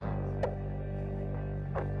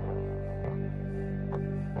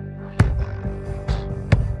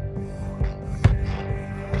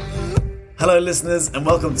Hello listeners and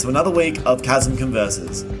welcome to another week of Chasm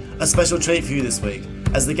Converses. A special treat for you this week,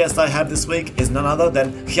 as the guest I have this week is none other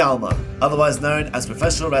than Hjálmar, otherwise known as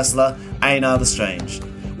professional wrestler Einar the Strange.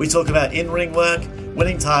 We talk about in-ring work,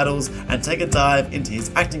 winning titles, and take a dive into his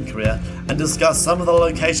acting career and discuss some of the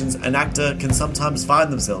locations an actor can sometimes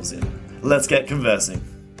find themselves in. Let's get conversing.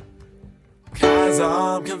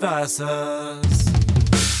 Chasm Converses.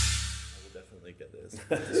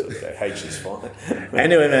 Okay, H is fine.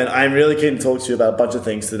 Anyway, man, I'm really keen to talk to you about a bunch of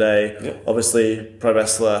things today. Yep. Obviously, pro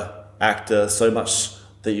wrestler, actor, so much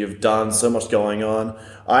that you've done, so much going on.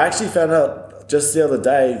 I actually found out just the other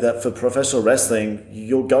day that for professional wrestling,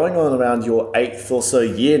 you're going on around your 8th or so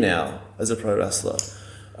year now as a pro wrestler.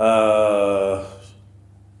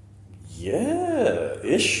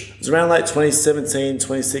 Yeah-ish. It's around like 2017,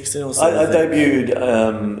 2016 or something. I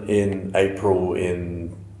debuted in April in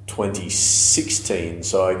 2016,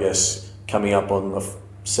 so I guess coming up on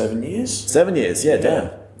 7 years. 7 years, yeah,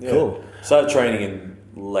 damn. Yeah. Cool. Started training in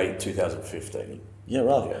late 2015. Yeah,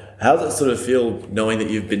 right. Yeah. How does it sort of feel knowing that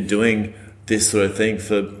you've been doing this sort of thing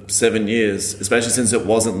for 7 years, especially since it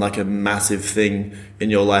wasn't like a massive thing in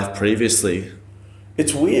your life previously?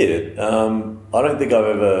 It's weird. I don't think I've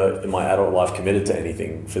ever, in my adult life, committed to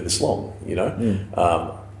anything for this long, you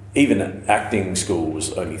know? Even acting school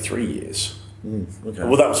was only 3 years. Okay.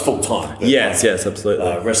 Well, that was full time. Yes,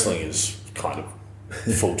 absolutely. Wrestling is kind of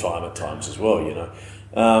full time at times as well, you know.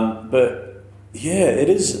 But yeah, it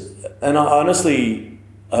is. And I honestly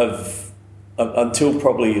have, until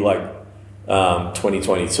probably like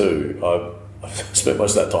 2022, I've spent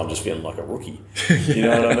most of that time just feeling like a rookie. You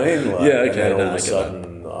know what I mean? Like, yeah, okay. And then all No, of I a get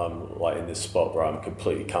sudden, I'm like in this spot where I'm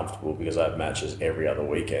completely comfortable because I have matches every other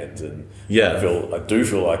weekend, and Yeah. I do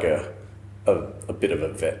feel like a bit of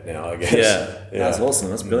a vet now, I guess. Yeah, that's awesome.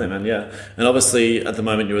 That's brilliant, man. Yeah, and obviously at the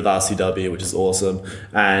moment you're with RCW, which is awesome,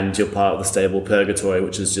 and you're part of the stable Purgatory,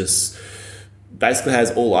 which is just basically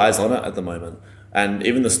has all eyes on it at the moment. And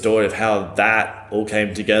even the story of how that all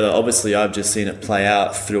came together. Obviously, I've just seen it play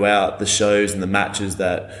out throughout the shows and the matches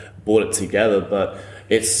that brought it together. But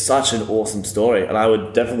it's such an awesome story, and I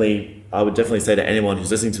would definitely say to anyone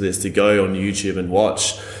who's listening to this to go on YouTube and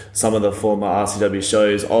watch some of the former RCW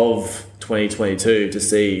shows of 2022 to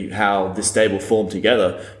see how this stable formed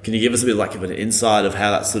together. Can you give us a bit like of an insight of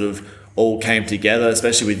how that sort of all came together,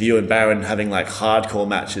 especially with you and Baron having like hardcore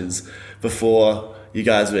matches before you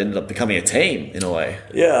guys ended up becoming a team in a way?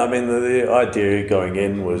 Yeah, I mean, the idea going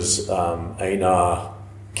in was Einar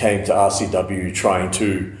came to RCW trying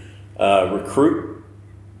to recruit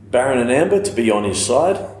Baron and Amber to be on his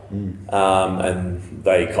side, and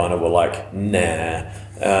they kind of were like, nah.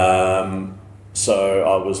 So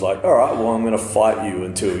I was like, all right, well, I'm going to fight you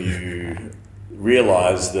until you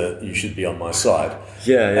realise that you should be on my side.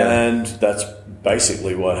 Yeah. And that's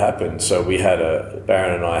basically what happened. So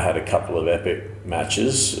Baron and I had a couple of epic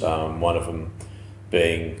matches, one of them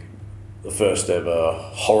being the first ever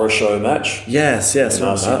horror show match. Yes. In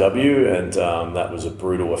RCW, and that was a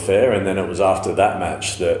brutal affair. And then it was after that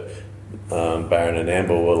match that Baron and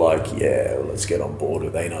Amber were like, yeah, let's get on board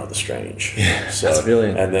with Einar the Strange. Yeah, so, that's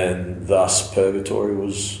brilliant. And then thus Purgatory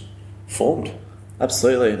was formed.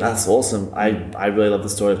 Absolutely, that's awesome. I really love the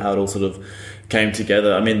story of how it all sort of came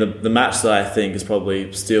together. I mean, the match that I think is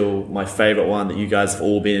probably still my favourite one that you guys have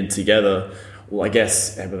all been in together, well, I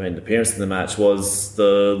guess Amber made an appearance in the match, was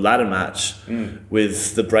the ladder match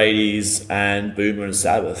with the Bradys and Boomer and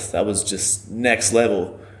Sabbath. That was just next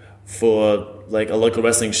level for like a local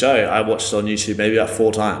wrestling show. I watched it on YouTube maybe about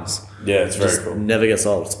 4 times. Yeah, it's very cool. Never gets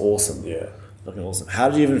old. It's awesome. Yeah. Fucking awesome. How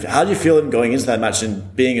did you feel even going into that match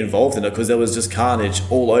and being involved in it? Because there was just carnage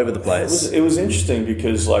all over the place. It was interesting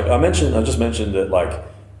because, like I just mentioned that, like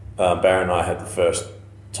Baron and I had the first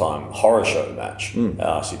time horror show match at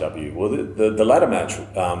RCW. Well, the ladder match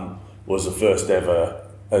was the first ever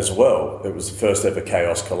as well. It was the first ever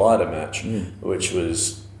Chaos Collider match, which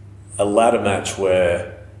was a ladder match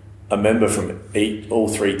where a member from all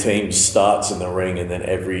 3 teams starts in the ring, and then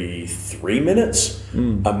every 3 minutes,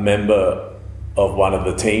 a member of one of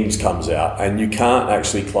the teams comes out, and you can't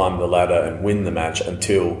actually climb the ladder and win the match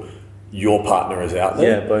until your partner is out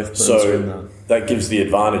there. Yeah, both. So that gives the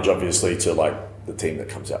advantage, obviously, to like the team that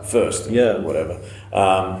comes out first. Yeah. Or whatever.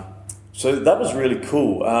 So that was really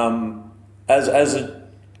cool. As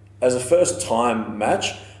a first time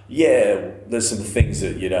match, yeah, there's some things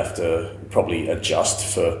that you'd have to probably adjust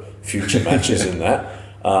for future matches in that.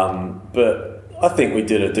 But I think we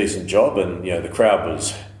did a decent job, and the crowd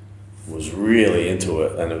was really into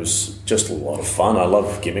it, and it was just a lot of fun. I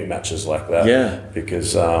love gimmick matches like that. Yeah.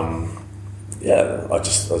 Because I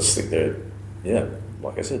just think they're,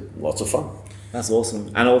 like I said, lots of fun. That's awesome.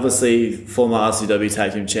 And obviously, former RCW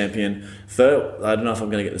Tag Team Champion. I don't know if I'm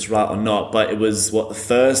going to get this right or not, but it was, the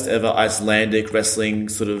first ever Icelandic wrestling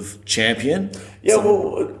sort of champion? Yeah,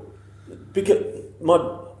 because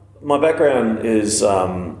my background is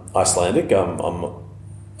Icelandic. I'm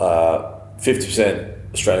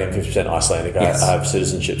 50% Australian, 50% Icelandic. Yes. I have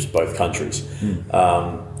citizenships in both countries.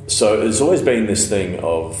 So it's always been this thing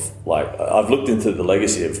of, like, I've looked into the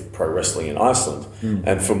legacy of pro wrestling in Iceland,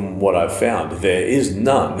 and from what I've found, there is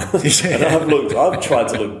none. And I've tried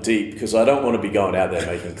to look deep, because I don't want to be going out there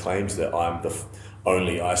making claims that I'm the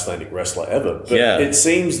only Icelandic wrestler ever. But it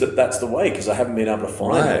seems that that's the way, because I haven't been able to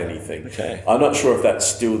find anything. Okay. I'm not sure if that's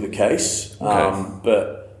still the case,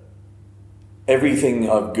 but everything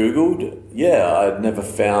I've Googled, I'd never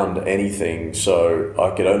found anything, so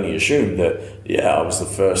I could only assume that, I was the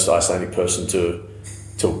first Icelandic person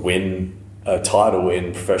to win a title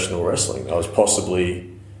in professional wrestling. I was possibly,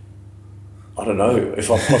 I don't know, if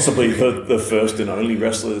I'm possibly the first and only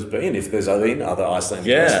wrestler there's been. If there's been other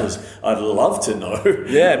Icelandic wrestlers, I'd love to know.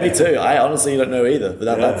 Yeah, me too. I honestly don't know either, but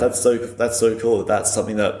that's so cool. That's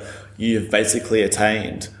something that you've basically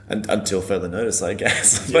attained, and until further notice, I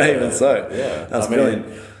guess. But even so, that's brilliant.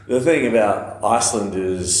 The thing about Iceland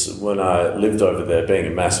is, when I lived over there, being a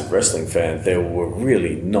massive wrestling fan, there were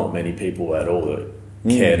really not many people at all that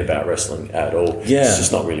cared about wrestling at all. Yeah. It's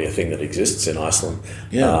just not really a thing that exists in Iceland.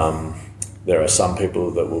 Yeah. There are some people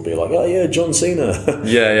that will be like, oh yeah, John Cena.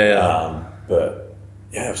 But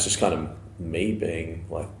it was just kind of me being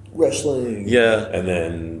like, wrestling. Yeah. And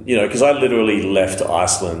then, because I literally left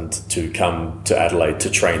Iceland to come to Adelaide to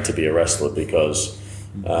train to be a wrestler, because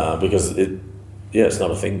it's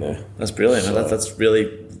not a thing there. That's brilliant. So, that's really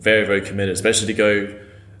very, very committed, especially to go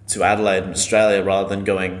to Adelaide in Australia rather than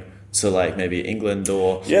going to, like, maybe England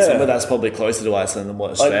or somewhere that's probably closer to Iceland than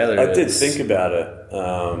what Australia is. I did think about it,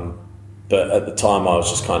 but at the time I was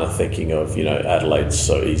just kind of thinking of, Adelaide's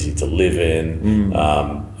so easy to live in.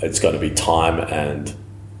 It's going to be time and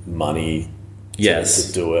money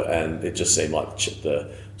to do it, and it just seemed like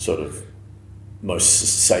the sort of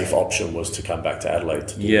most safe option was to come back to Adelaide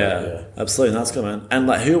to do it. Absolutely. That's good, man. And,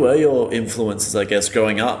 like, who were your influences, I guess,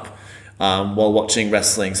 growing up while watching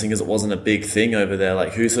wrestling, seeing as it wasn't a big thing over there?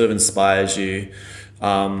 Like, who sort of inspires you,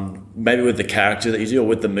 maybe with the character that you do, or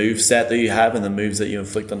with the move set that you have and the moves that you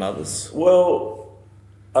inflict on others? Well,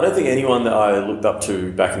 I don't think anyone that I looked up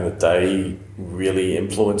to back in the day really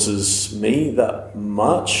influences me that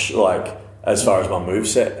much, like, as far as my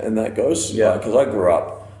moveset and that goes. Yeah. Because I grew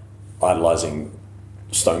up idolizing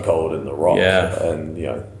Stone Cold and The Rock and,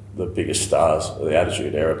 the biggest stars of the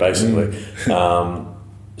Attitude Era, basically.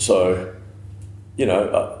 So,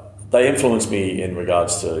 they influenced me in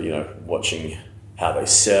regards to, watching how they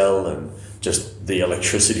sell and just the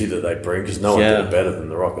electricity that they bring, because no one did it better than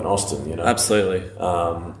The Rock and Austin, Absolutely.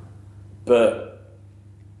 But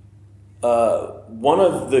one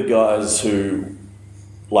of the guys who,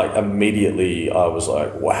 like, immediately I was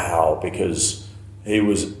like, wow, because he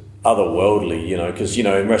was otherworldly, because,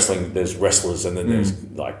 in wrestling there's wrestlers and then there's,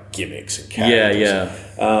 like, gimmicks and characters.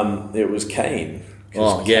 It was Kane.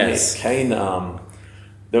 Kane,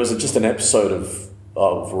 there was just an episode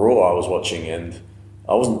of Raw I was watching, and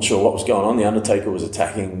I wasn't sure what was going on. The Undertaker was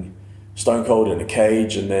attacking Stone Cold in a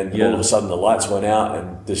cage, and then all of a sudden the lights went out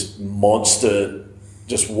and this monster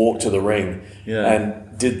just walked to the ring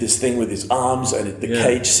and did this thing with his arms, and the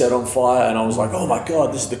cage set on fire, and I was like, oh my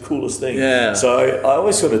God, this is the coolest thing. So I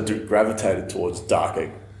always sort of gravitated towards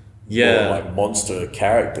darker, more like monster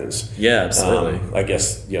characters. Absolutely. I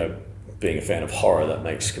guess, being a fan of horror, that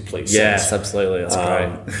makes complete sense. Yes, absolutely. That's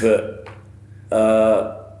great.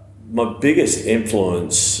 But my biggest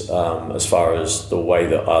influence, as far as the way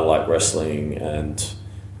that I like wrestling and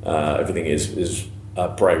everything is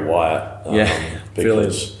Bray Wyatt.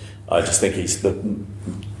 Because I just think he's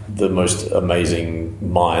the most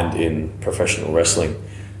amazing mind in professional wrestling,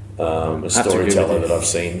 a storyteller that I've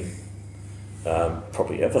seen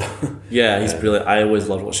probably ever. He's brilliant. I always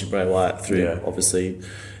loved watching Bray Wyatt through, obviously,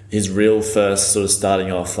 his real first sort of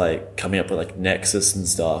starting off, like, coming up with, like, Nexus and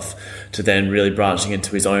stuff, to then really branching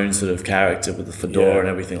into his own sort of character with the fedora and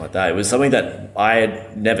everything like that. It was something that I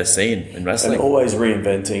had never seen in wrestling. And always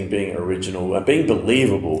reinventing, being original, and being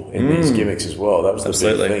believable in these gimmicks as well. That was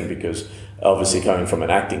the big thing, because obviously coming from an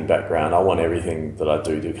acting background, I want everything that I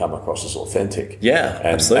do to come across as authentic.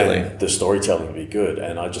 Absolutely. And the storytelling to be good,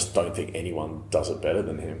 and I just don't think anyone does it better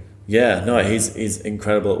than him. He's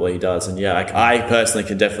incredible at what he does, and I personally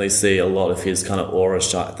can definitely see a lot of his kind of aura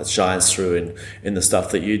that shines through in the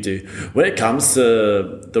stuff that you do. When it comes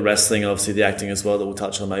to the wrestling, obviously the acting as well, that we'll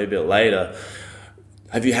touch on maybe a bit later,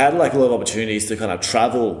 have you had like a lot of opportunities to kind of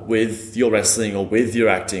travel with your wrestling or with your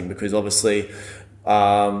acting? Because obviously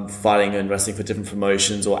fighting and wrestling for different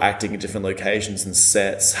promotions or acting in different locations and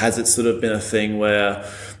sets, has it sort of been a thing where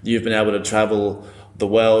you've been able to travel the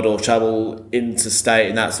world or travel interstate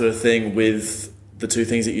and that sort of thing with the two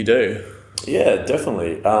things that you do? Yeah,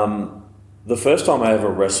 definitely. The first time I ever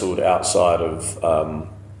wrestled outside of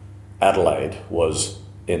Adelaide was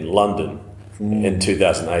in London in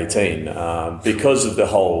 2018 because of the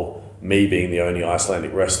whole me being the only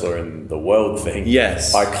Icelandic wrestler in the world thing.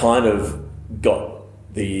 Yes. I kind of got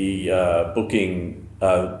the booking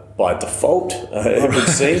by default, it would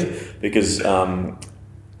seem, because I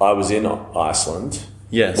was in Iceland.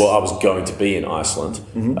 Yes. Well, I was going to be in Iceland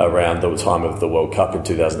around the time of the World Cup in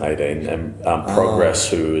 2018, and Progress,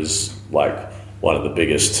 who is like one of the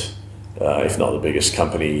biggest, if not the biggest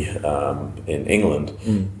company in England,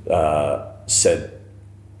 sent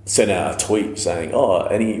out a tweet saying,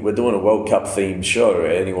 we're doing a World Cup themed show.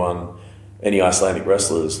 Any Icelandic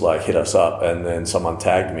wrestlers, like, hit us up. And then someone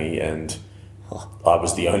tagged me, and I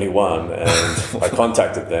was the only one. And I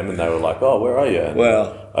contacted them, and they were like, "Oh, where are you?" And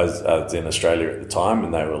I was in Australia at the time,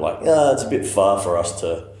 and they were like, it's a bit far for us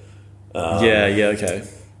to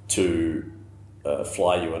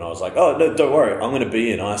fly you. And I was like, "Oh, no, don't worry, I'm going to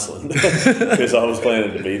be in Iceland," because I was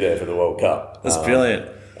planning to be there for the World Cup. That's brilliant.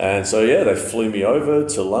 And so they flew me over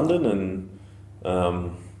to London, and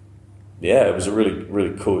it was a really,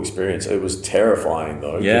 really cool experience. It was terrifying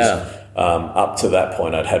though. Yeah. Up to that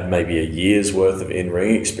point, I'd had maybe a year's worth of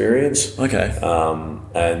in-ring experience. Okay.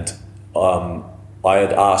 And I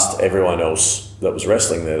had asked everyone else that was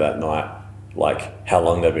wrestling there that night, like, how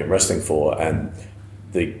long they'd been wrestling for, and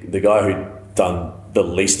the guy who'd done the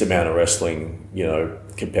least amount of wrestling,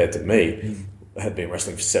 compared to me, had been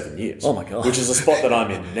wrestling for 7 years. Oh my God. Which is the spot that I'm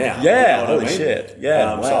in now. Yeah, holy shit.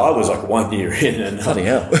 Yeah, wow. So I was like 1 year in, and bloody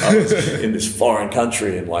hell. I was in this foreign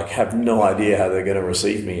country and like have no idea how they're going to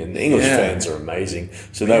receive me. And the English fans are amazing,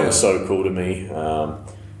 so they were so cool to me.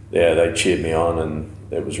 They cheered me on, and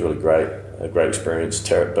it was really great. A great experience.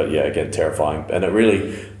 But again, terrifying, and it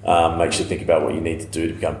really makes you think about what you need to do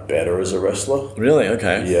to become better as a wrestler. Really?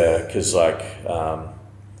 Okay. Yeah, because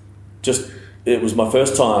it was my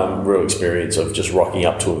first time real experience of just rocking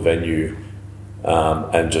up to a venue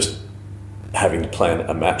and just having to plan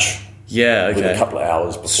a match with a couple of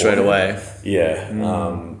hours before. Straight away. Yeah.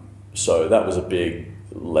 So that was a big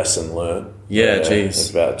lesson learned. Yeah,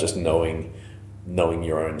 geez. About just knowing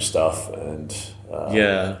your own stuff and...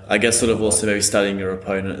 I guess sort of also maybe studying your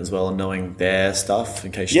opponent as well and knowing their stuff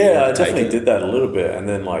in case you I definitely did that a little bit. And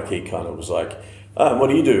then like he kind of was like, what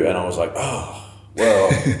do you do? And I was like,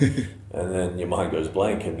 well... And then your mind goes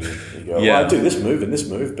blank, and you go, I do this move and this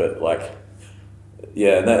move, but like,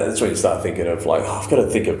 that's when you start thinking of like, I've got to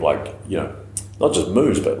think of like, not just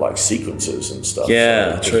moves, but like sequences and stuff.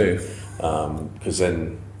 Yeah, true. Because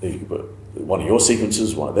then you could put one of your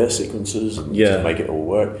sequences, one of their sequences, and just make it all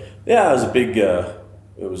work. Yeah, it was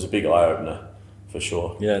a big eye opener. For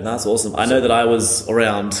sure. Yeah, that's awesome. I know that I was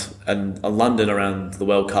around London around the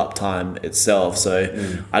World Cup time itself, so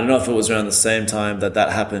I don't know if it was around the same time that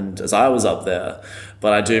happened as I was up there,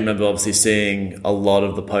 but I do remember obviously seeing a lot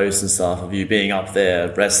of the posts and stuff of you being up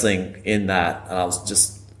there wrestling in that, and I was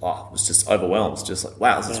just overwhelmed. Just like,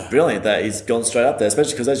 wow, this is brilliant that he's gone straight up there,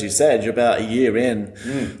 especially because, as you said, you're about a year in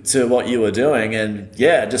to what you were doing, and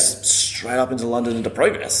just straight up into London into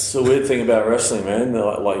Progress. It's the weird thing about wrestling, man.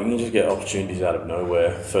 Like you can just get opportunities out of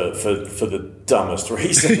nowhere for the dumbest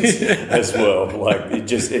reasons as well. Like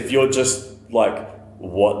if you're just like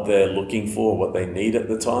what they're looking for, what they need at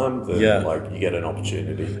the time, then like you get an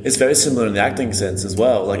opportunity. It's very similar in the acting sense as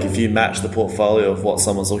well. Like if you match the portfolio of what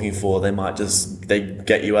someone's looking for, they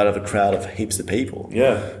get you out of a crowd of heaps of people.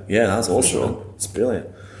 Yeah, that's awesome. Sure. It's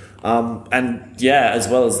brilliant. As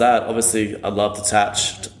well as that, obviously I'd love to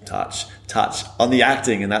touch on the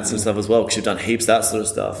acting and that sort of stuff as well, because you've done heaps of that sort of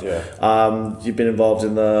stuff. You've been involved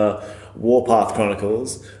in the Warpath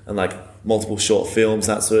Chronicles and like multiple short films,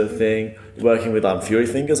 that sort of thing, working with Fury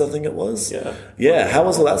Fingers, I think it was. How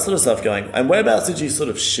was all that sort of stuff going, and whereabouts did you sort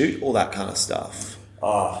of shoot all that kind of stuff?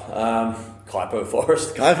 Kaipo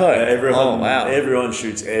Forest. Everyone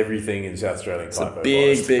shoots everything in South Australia. It's a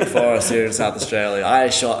big forest here in South Australia. I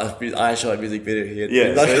shot a music video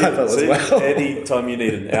here. As well. Any time you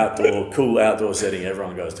need an cool outdoor setting,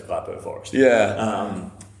 everyone goes to Kaipo Forest.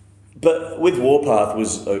 But with Warpath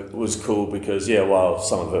was cool because while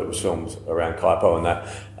some of it was filmed around Kaipo and that,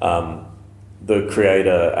 the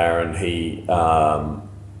creator Aaron, he and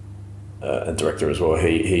director as well,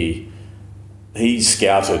 he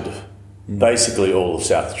scouted basically all of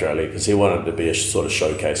South Australia, because he wanted to be a sort of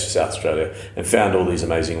showcase for South Australia, and found all these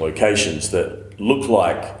amazing locations that looked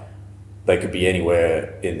like they could be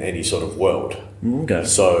anywhere in any sort of world. Okay.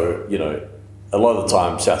 So, a lot of the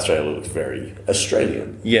time South Australia looks very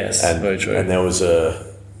Australian. Yes, very true. And there was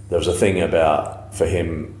a thing for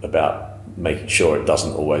him about making sure it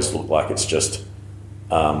doesn't always look like it's just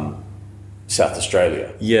South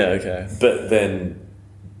Australia. Yeah, okay. But then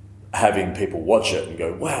having people watch it and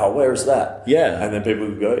go, wow, where is that? Yeah. And then people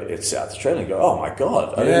would go, it's South Australia, and go, oh my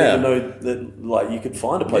God, I didn't even know that you could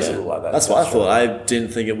find a place that looked like that. That's what I thought. I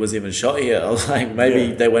didn't think it was even shot here. I was like,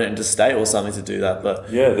 maybe they went into state or something to do that. But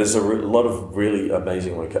yeah, there's a lot of really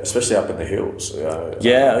amazing locations, especially up in the hills.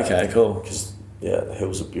 Okay, cool. Because, the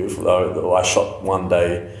hills are beautiful. I shot one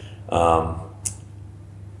day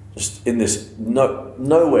just in this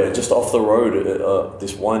nowhere, just off the road,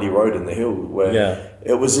 this windy road in the hill, where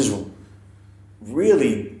it was this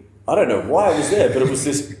really, I don't know why it was there, but it was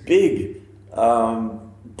this big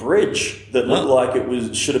bridge that looked like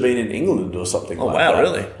it should have been in England or something like that. Oh, wow,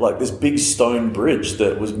 really? Like this big stone bridge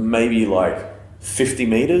that was maybe like 50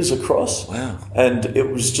 meters across. Wow. And it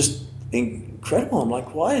was just incredible. I'm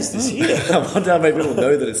like, why is this here? I wonder how many people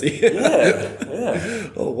know that it's here. Yeah.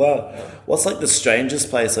 Oh, wow. What's like the strangest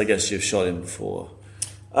place, I guess, you've shot in before?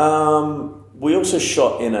 We also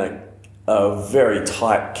shot in a very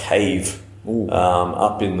tight cave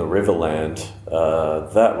up in the Riverland.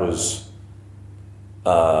 That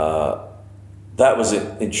was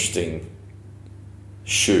an interesting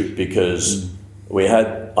shoot because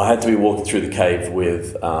I had to be walking through the cave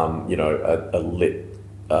with a lit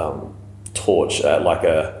torch, like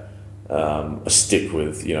a stick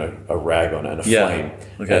with a rag on it and a flame.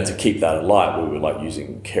 Okay. And to keep that alight, we were like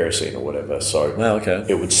using kerosene or whatever. So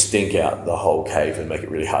it would stink out the whole cave and make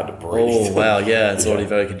it really hard to breathe. Oh wow, yeah, it's already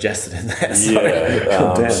very congested in there.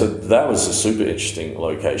 So that was a super interesting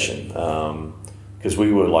location. Because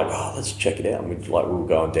we were like, let's check it out. And we were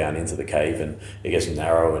going down into the cave, and it gets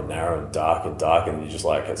narrow and narrow and dark, and you're just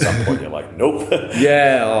like, at some point, you're like, nope.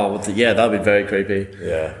 That'd be very creepy.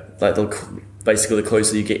 Yeah. Like, basically, the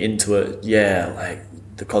closer you get into it, like,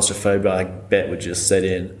 the claustrophobia, I bet, would just set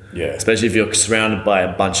in. Yeah. Especially if you're surrounded by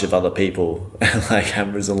a bunch of other people, and, like,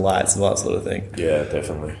 cameras and lights and that sort of thing. Yeah,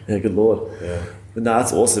 definitely. Yeah, good Lord. Yeah. But no,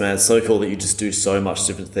 that's awesome, man. It's so cool that you just do so much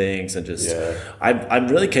different things and just. Yeah. I'm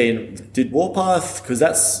really keen. Did Warpath? Because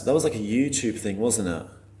that was like a YouTube thing, wasn't it?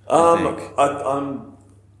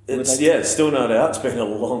 It's still not out. It's been a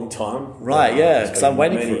long time. Right. Yeah. Because I'm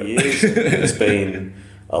waiting for years. It's been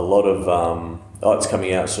a lot of. It's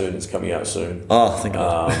coming out soon. Oh, thank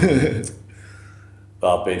God.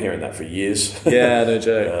 I've been hearing that for years. Yeah, no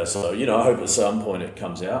joke. So, I hope at some point it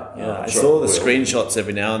comes out. Yeah, I saw the screenshots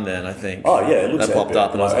every now and then, I think. Oh, yeah, it looks that popped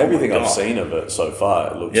up. And I was like, everything I've seen of it so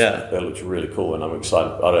far, it looks really cool, and I'm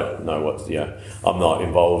excited. I don't know I'm not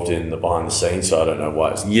involved in the behind the scenes, so I don't know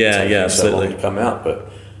why it's taking so long to come out,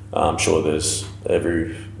 but I'm sure they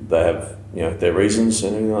have, their reasons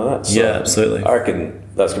and everything like that. So yeah, absolutely. I reckon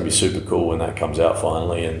that's going to be super cool when that comes out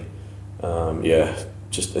finally, and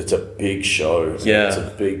it's a big show. Yeah. It's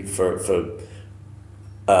a big for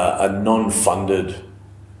a non-funded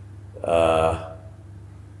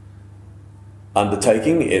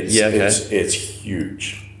undertaking. It's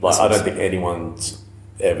huge. Like, I don't think anyone's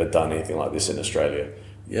ever done anything like this in Australia.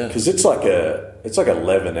 Yeah. Because it's like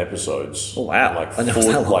 11 episodes. Oh, wow. Like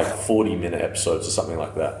 40-minute episodes or something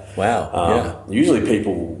like that. Wow. Usually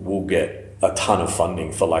people will get a ton of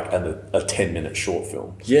funding for like a 10-minute short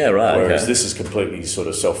film. Yeah, right. Whereas this is completely sort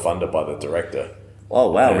of self-funded by the director.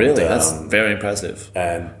 Oh, wow, really? That's very impressive.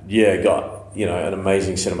 And got, an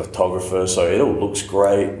amazing cinematographer, so it all looks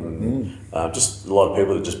great. And just a lot of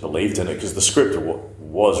people that just believed in it because the script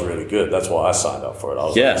was really good. That's why I signed up for it. I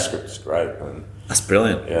was like, the script is great. And that's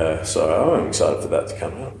brilliant. Yeah, so I'm excited for that to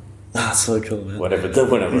come out. That's so cool, man. Whenever.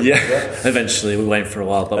 Yeah. Eventually, we're waiting for a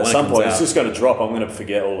while, but at some point, it's just going to drop. I'm going to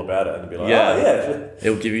forget all about it and be like,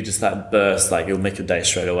 It'll give you just that burst, like it'll make your day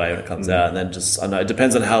straight away when it comes out, and then I know it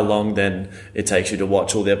depends on how long then it takes you to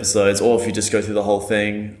watch all the episodes, or if you just go through the whole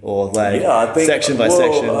thing, or like section by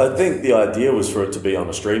section. I think the idea was for it to be on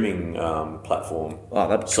a streaming platform. Oh,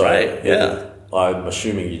 that'd be great. Yeah. I'm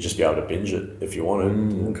assuming you'd just be able to binge it if you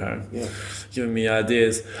wanted. Okay. Yeah. Giving me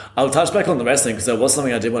ideas. I'll touch back on the wrestling because there was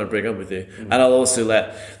something I did want to bring up with you. And I'll also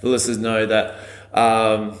let the listeners know that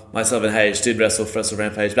myself and Hage did wrestle for Wrestle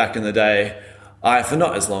Rampage back in the day. For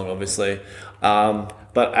not as long, obviously.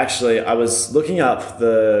 But actually, I was looking up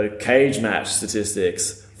the cage match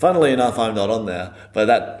statistics Funnily enough, I'm not on there, but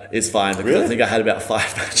that is fine because Really? I think I had about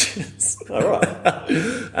 5 matches. All right.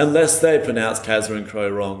 Unless they pronounce Kazra and Crow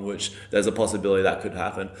wrong, which there's a possibility that could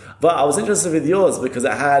happen. But I was interested with yours because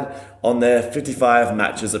it had on there 55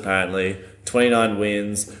 matches apparently, 29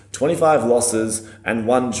 wins, 25 losses, and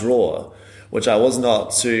 1 draw, which I was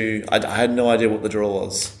not too... I had no idea what the draw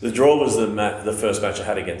was. The draw was the first match I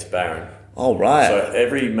had against Baron. Oh, right. So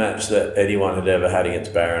every match that anyone had ever had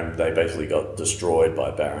against Baron, they basically got destroyed by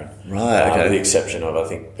Baron. Right, okay. With the exception of, I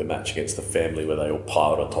think, the match against the family where they all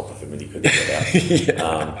piled on top of him and he couldn't get out.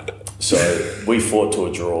 Yeah. So we fought to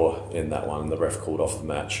a draw in that one and the ref called off the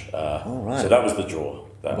match. right. So that was the draw.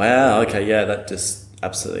 Wow, okay, yeah, that just...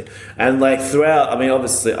 Absolutely. And like throughout, I mean,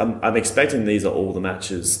 obviously, I'm expecting these are all the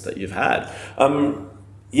matches that you've had.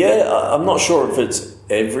 Yeah, I'm not sure if it's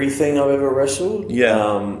everything I've ever wrestled. Yeah.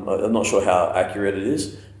 I'm not sure how accurate it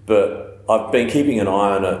is, but I've been keeping an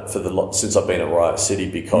eye on it since I've been at Riot City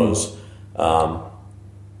because, what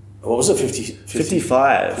was it,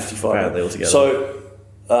 55 apparently altogether. So,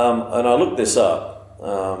 and I looked this up.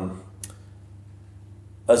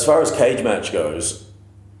 As far as cage match goes,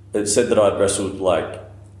 it said that I'd wrestled like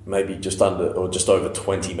maybe just under or just over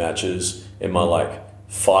 20 matches in my like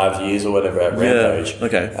 5 years or whatever at Rampage.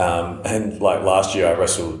 Okay. And like last year I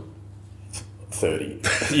wrestled 30,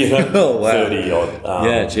 you know, Oh, wow. 30 odd.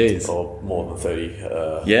 Yeah, jeez. Or more than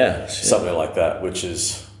 30. Yeah. Something like that, which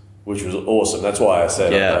was awesome. That's why I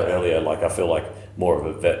said earlier, like I feel like more of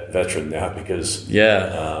a veteran now because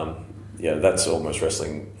that's almost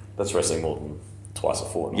wrestling. That's wrestling more than twice a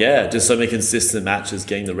fortnight. Yeah, just so many consistent matches,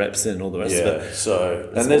 getting the reps in and all the rest of it. So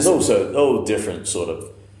there's also all different sort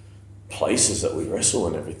of places that we wrestle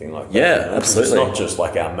and everything like that. Yeah, you know? absolutely. It's not just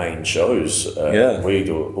like our main shows. We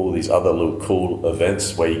do all these other little cool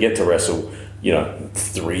events where you get to wrestle,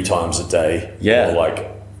 3 times a day. Yeah. Or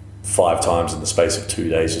like 5 times in the space of 2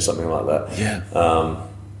 days or something like that. Yeah.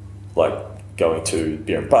 Like going to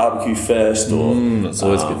Beer and Barbecue Fest or that's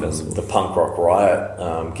always a good festival. The Punk Rock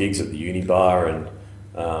Riot gigs at the Uni Bar,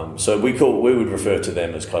 and so we would refer to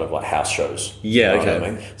them as kind of like house shows. Yeah, you know okay. what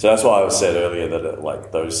I mean? So that's why I said earlier that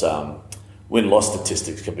like those win-loss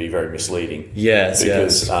statistics can be very misleading. Yes,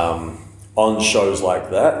 because on shows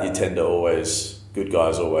like that, you tend to good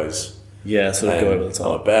guys always. Yeah, sort of go over the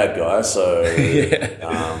top. I'm a bad guy, so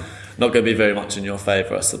not going to be very much in your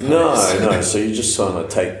favour, I suppose. No. So you just kind of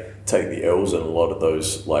take the L's in a lot of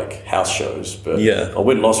those like house shows, but a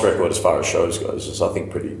win-loss record as far as shows goes is I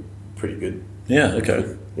think pretty good. Yeah.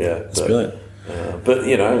 Okay. Yeah, that's brilliant. But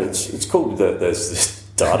it's cool that there's this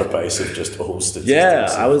database of just all statistics.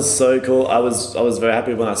 Yeah, I was so cool. I was very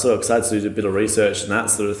happy when I saw it because I had to do a bit of research and that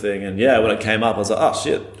sort of thing. And yeah, when it came up, I was like, oh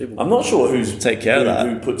shit. I'm not sure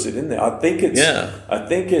who puts it in there. I think it's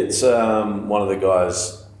one of the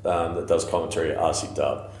guys that does commentary at RC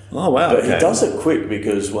Dub. Oh wow! But he does it quick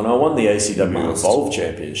because when I won the ACW Evolve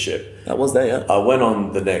Championship, that was there. Yeah, I went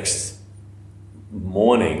on the next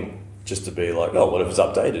morning just to be like, oh, what if it's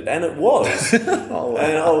updated? And it was. And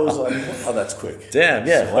I was like, oh, that's quick. Damn,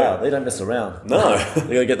 yeah, so, wow, they don't mess around. No. They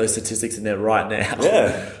got to get those statistics in there right now.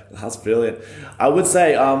 Yeah. That's brilliant. I would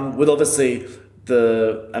say, with obviously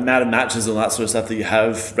the amount of matches and that sort of stuff that you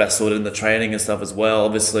have wrestled in the training and stuff as well,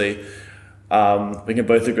 obviously, we can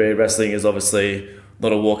both agree wrestling is obviously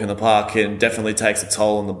not a walk in the park and definitely takes a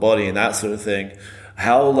toll on the body and that sort of thing.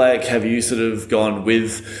 How, have you sort of gone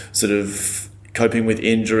with sort of coping with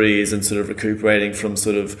injuries and sort of recuperating from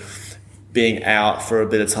sort of being out for a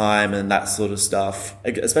bit of time and that sort of stuff,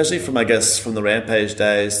 especially from the Rampage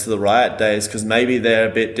days to the Riot days, because maybe they're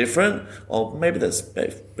a bit different, or maybe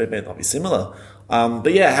they may not be similar.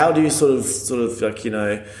 But yeah, how do you sort of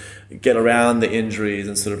get around the injuries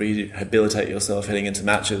and sort of rehabilitate yourself heading into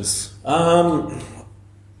matches?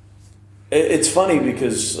 It's funny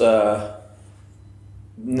because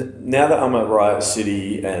now that I'm at Riot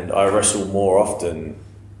City and I wrestle more often,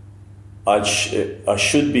 I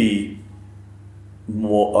should be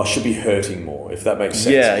hurting more, if that makes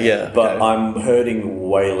sense. Yeah. But okay. I'm hurting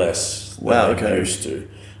way less than I used to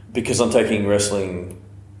because I'm taking wrestling.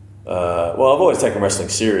 I've always taken wrestling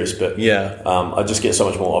serious, but I just get so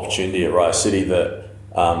much more opportunity at Riot City that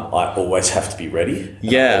I always have to be ready.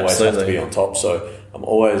 Yeah, I always absolutely. have to be on top. So I'm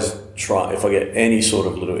always trying. If I get any sort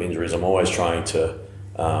of little injuries, I'm always trying to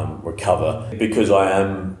recover because I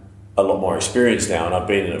am a lot more experienced now and I've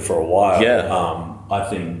been in it for a while. Yeah. I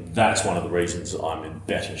think that's one of the reasons I'm in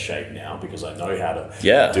better shape now because I know how to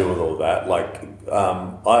deal with all that. Like,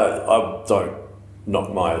 I don't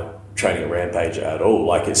knock my training at Rampage at all.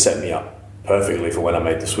 Like, it set me up perfectly for when I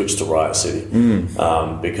made the switch to Riot City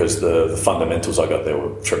because the fundamentals I got there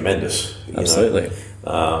were tremendous. Absolutely.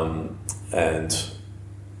 And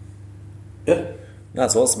Yeah.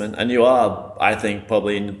 That's awesome, man. And you are, I think,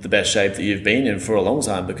 probably in the best shape that you've been in for a long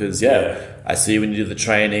time because, I see when you do the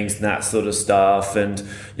trainings and that sort of stuff and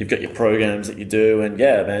you've got your programs that you do and,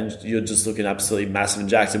 man, you're just looking absolutely massive and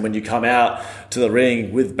jacked. And when you come out to the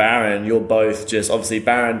ring with Baron, you're both just, obviously,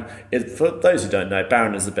 Baron, for those who don't know,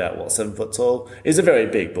 Baron is about, 7 foot tall? He's a very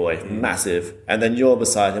big boy, massive. And then you're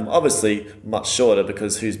beside him, obviously much shorter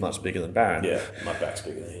because who's much bigger than Baron? Yeah, my back's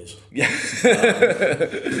bigger than his. Yeah.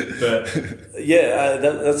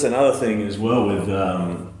 That's another thing as well with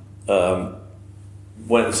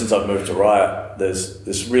since I've moved to Riot, there's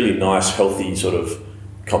this really nice, healthy sort of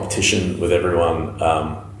competition with everyone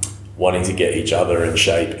wanting to get each other in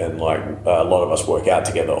shape, and like a lot of us work out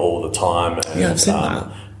together all the time. And, I've seen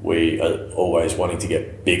that. We are always wanting to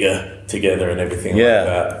get bigger together and everything like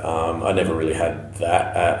that. I never really had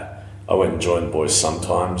that. I went and joined the boys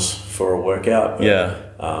sometimes for a workout. But,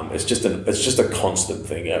 it's just a constant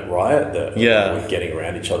thing at Riot that we're getting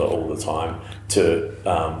around each other all the time to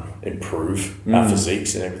improve our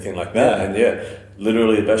physiques and everything like that. And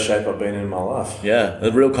literally the best shape I've been in my life. Yeah,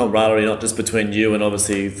 a real camaraderie, not just between you and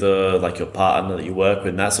obviously your partner that you work with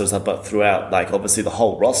and that sort of stuff, but throughout obviously the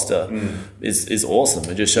whole roster is awesome.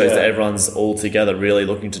 It just shows that everyone's all together really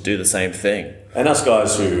looking to do the same thing. And us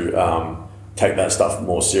guys who take that stuff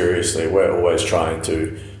more seriously, we're always trying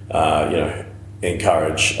to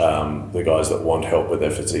encourage the guys that want help with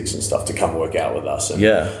their physiques and stuff to come work out with us.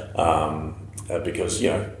 And, because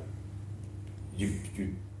you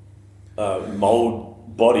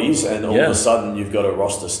mold bodies, and all of a sudden you've got a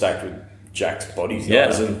roster stacked with jacked bodies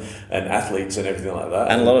guys and athletes and everything like that.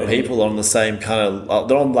 And a lot of people on the same kind of,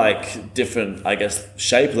 they're on different, I guess,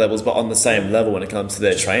 shape levels, but on the same level when it comes to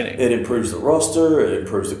their training. It improves the roster, it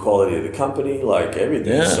improves the quality of the company,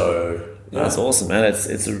 everything. Yeah. So that's awesome, man. It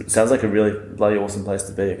sounds like a really bloody awesome place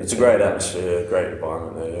to be. It's a great atmosphere, great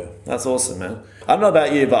environment there. Yeah. That's awesome, man. I don't know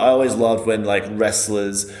about you, but I always loved when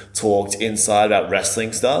wrestlers talked inside about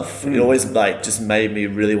wrestling stuff. It always just made me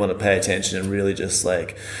really want to pay attention and really just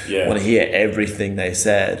want to hear everything they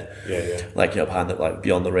said. Behind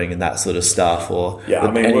beyond the ring and that sort of stuff, or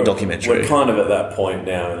any documentary. We're kind of at that point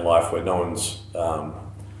now in life where no one's.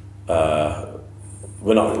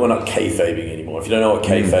 We're not kayfabing anymore. If you don't know what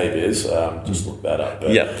kayfabe is, just look that up.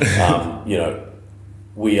 But,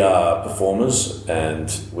 we are performers,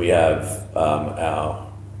 and we have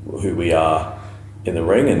who we are in the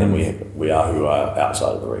ring, and then we are who are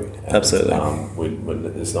outside of the ring. And, absolutely.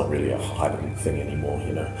 It's not really a hiding thing anymore.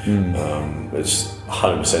 It's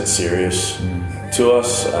 100% serious to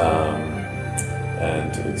us,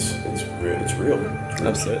 and it's real.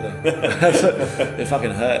 Absolutely. It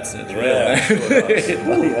fucking hurts. It's real. Yeah, it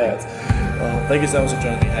really hurts. Well, thank you so much for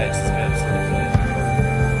joining me, H. It's been absolutely brilliant.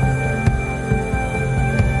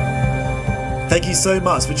 Thank you so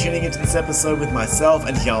much for tuning into this episode with myself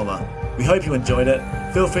and Hjálmar. We hope you enjoyed it.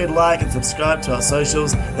 Feel free to like and subscribe to our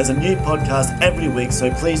socials. There's a new podcast every week, so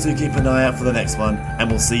please do keep an eye out for the next one, and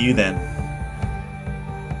we'll see you then.